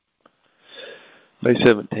May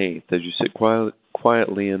 17th, as you sit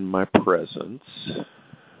quietly in my presence,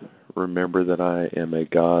 remember that I am a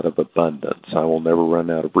God of abundance. I will never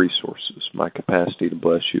run out of resources. My capacity to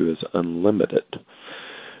bless you is unlimited.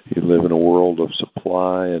 You live in a world of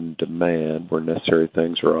supply and demand where necessary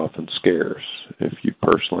things are often scarce. If you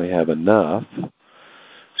personally have enough,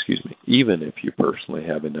 even if you personally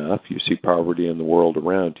have enough, you see poverty in the world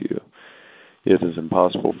around you. It is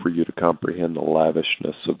impossible for you to comprehend the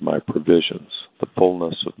lavishness of my provisions, the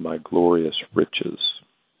fullness of my glorious riches.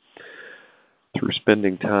 Through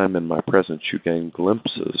spending time in my presence, you gain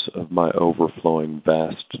glimpses of my overflowing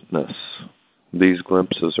vastness. These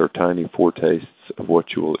glimpses are tiny foretastes of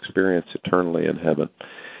what you will experience eternally in heaven.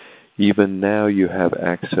 Even now you have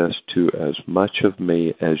access to as much of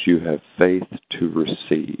me as you have faith to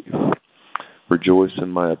receive. Rejoice in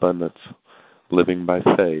my abundance, living by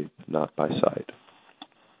faith, not by sight.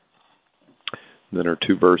 And then our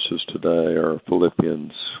two verses today are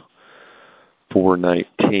Philippians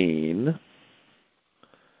 4:19,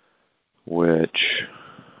 which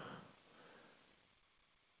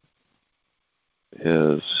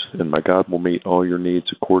is, and my God will meet all your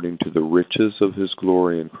needs according to the riches of his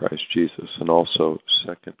glory in Christ Jesus. And also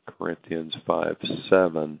 2 Corinthians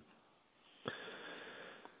 5:7,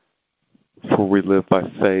 for we live by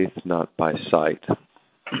faith, not by sight.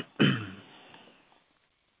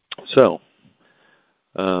 So,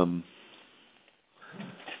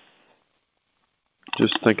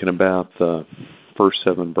 just thinking about the first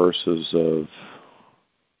 7 verses of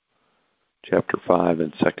chapter 5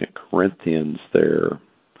 in 2 Corinthians there,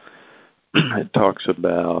 it talks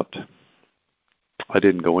about, I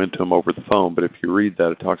didn't go into them over the phone, but if you read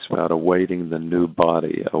that, it talks about awaiting the new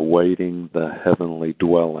body, awaiting the heavenly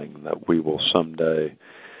dwelling that we will someday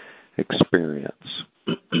experience.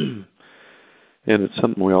 And it's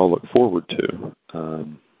something we all look forward to.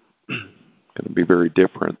 Going to be very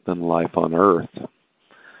different than life on earth.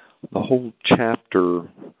 The whole chapter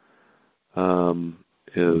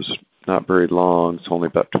is not very long. It's only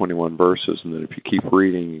about 21 verses. And then if you keep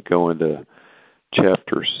reading, you go into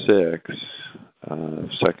chapter 6, 2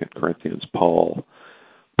 Corinthians, Paul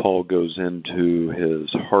goes into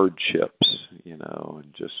his hardships,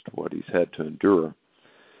 and just what he's had to endure,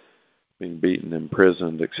 being beaten,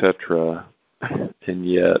 imprisoned, etc., and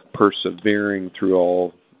yet persevering through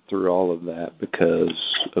all of that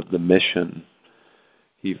because of the mission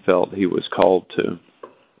he felt he was called to.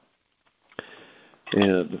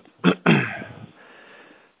 And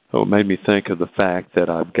it made me think of the fact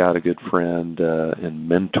that I've got a good friend and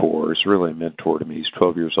mentor. He's really a mentor to me. He's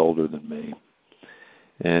 12 years older than me.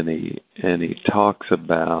 And he talks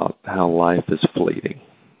about how life is fleeting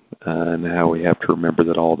and how we have to remember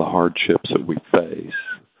that all the hardships that we face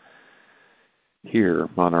here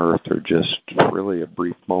on earth are just really a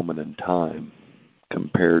brief moment in time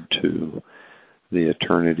compared to the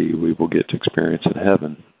eternity we will get to experience in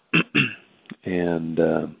heaven. And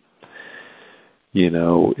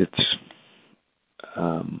it's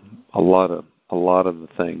a lot of the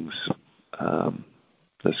things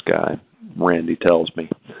this guy Randy tells me.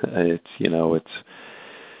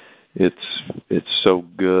 It's so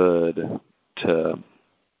good to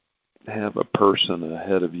have a person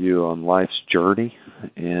ahead of you on life's journey,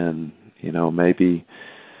 and maybe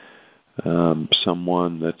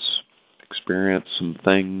someone that's experienced some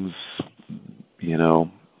things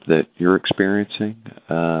that you're experiencing,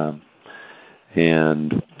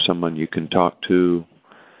 and someone you can talk to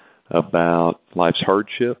about life's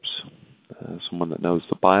hardships, someone that knows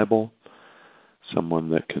the Bible, someone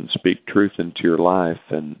that can speak truth into your life,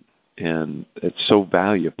 and it's so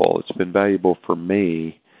valuable. It's been valuable for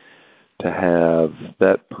me to have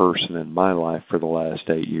that person in my life for the last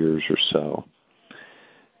 8 years or so.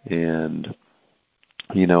 And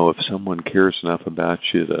if someone cares enough about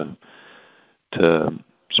you to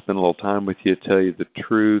spend a little time with you, tell you the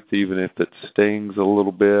truth, even if it stings a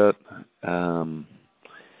little bit,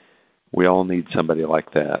 we all need somebody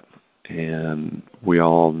like that. And we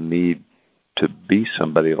all need to be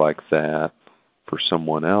somebody like that for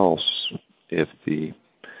someone else if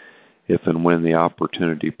and when the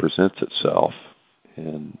opportunity presents itself.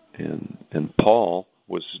 And Paul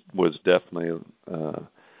was definitely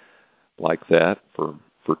like that for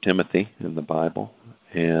Timothy in the Bible.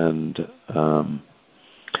 And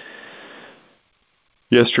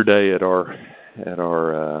yesterday at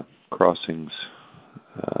our Crossings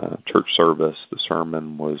church service, the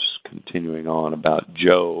sermon was continuing on about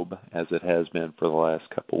Job, as it has been for the last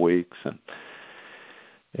couple of weeks,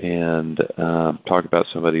 and talk about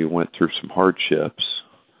somebody who went through some hardships.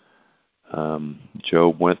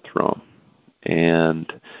 Job went through them,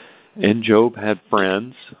 and Job had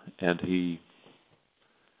friends, and he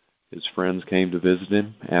his friends came to visit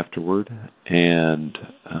him afterward, and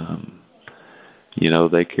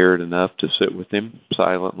they cared enough to sit with him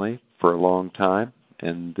silently for a long time,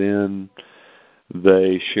 and then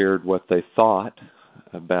they shared what they thought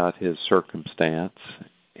about his circumstance,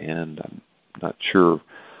 and I'm not sure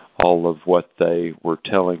all of what they were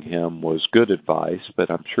telling him was good advice,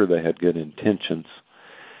 but I'm sure they had good intentions.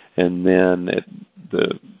 And then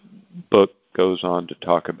the book goes on to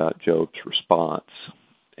talk about Job's response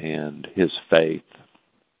and his faith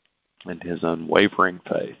and his unwavering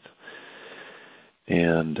faith.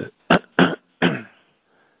 And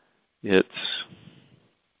it's,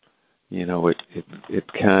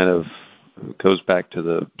 it kind of goes back to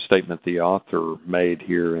the statement the author made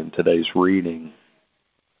here in today's reading.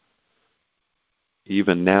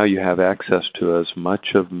 Even now you have access to as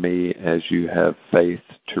much of me as you have faith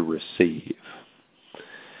to receive.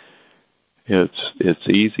 It's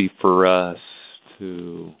easy for us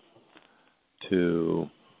to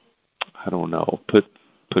I don't know, put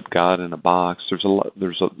God in a box.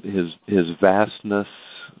 His vastness,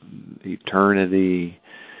 eternity,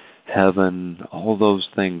 heaven, all those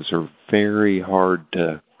things are very hard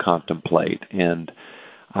to contemplate. And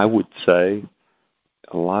I would say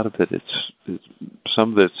a lot of it,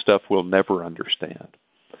 some of that stuff we'll never understand.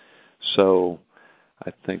 So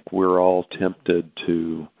I think we're all tempted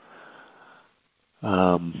to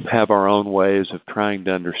have our own ways of trying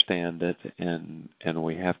to understand it, and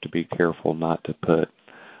we have to be careful not to put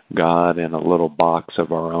God in a little box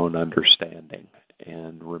of our own understanding,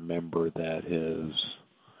 and remember that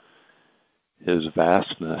His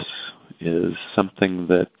vastness is something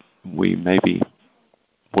that we maybe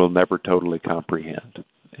will never totally comprehend,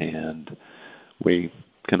 and we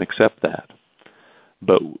can accept that.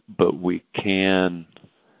 But we can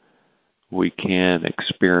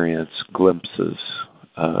experience glimpses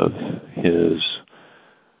of His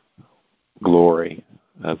glory,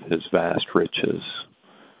 of His vast riches,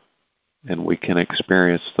 and we can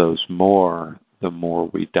experience those more the more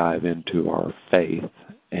we dive into our faith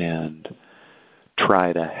and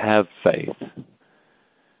try to have faith,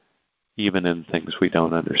 even in things we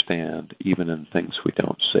don't understand, even in things we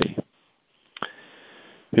don't see.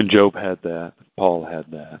 And Job had that, Paul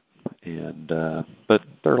had that, but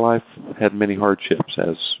their life had many hardships,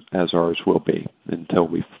 as ours will be, until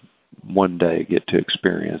we one day get to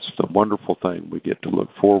experience the wonderful thing we get to look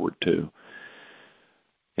forward to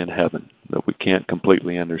in heaven, that we can't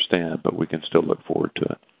completely understand, but we can still look forward to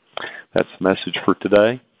it. That's the message for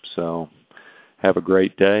today. So have a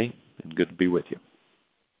great day, and good to be with you.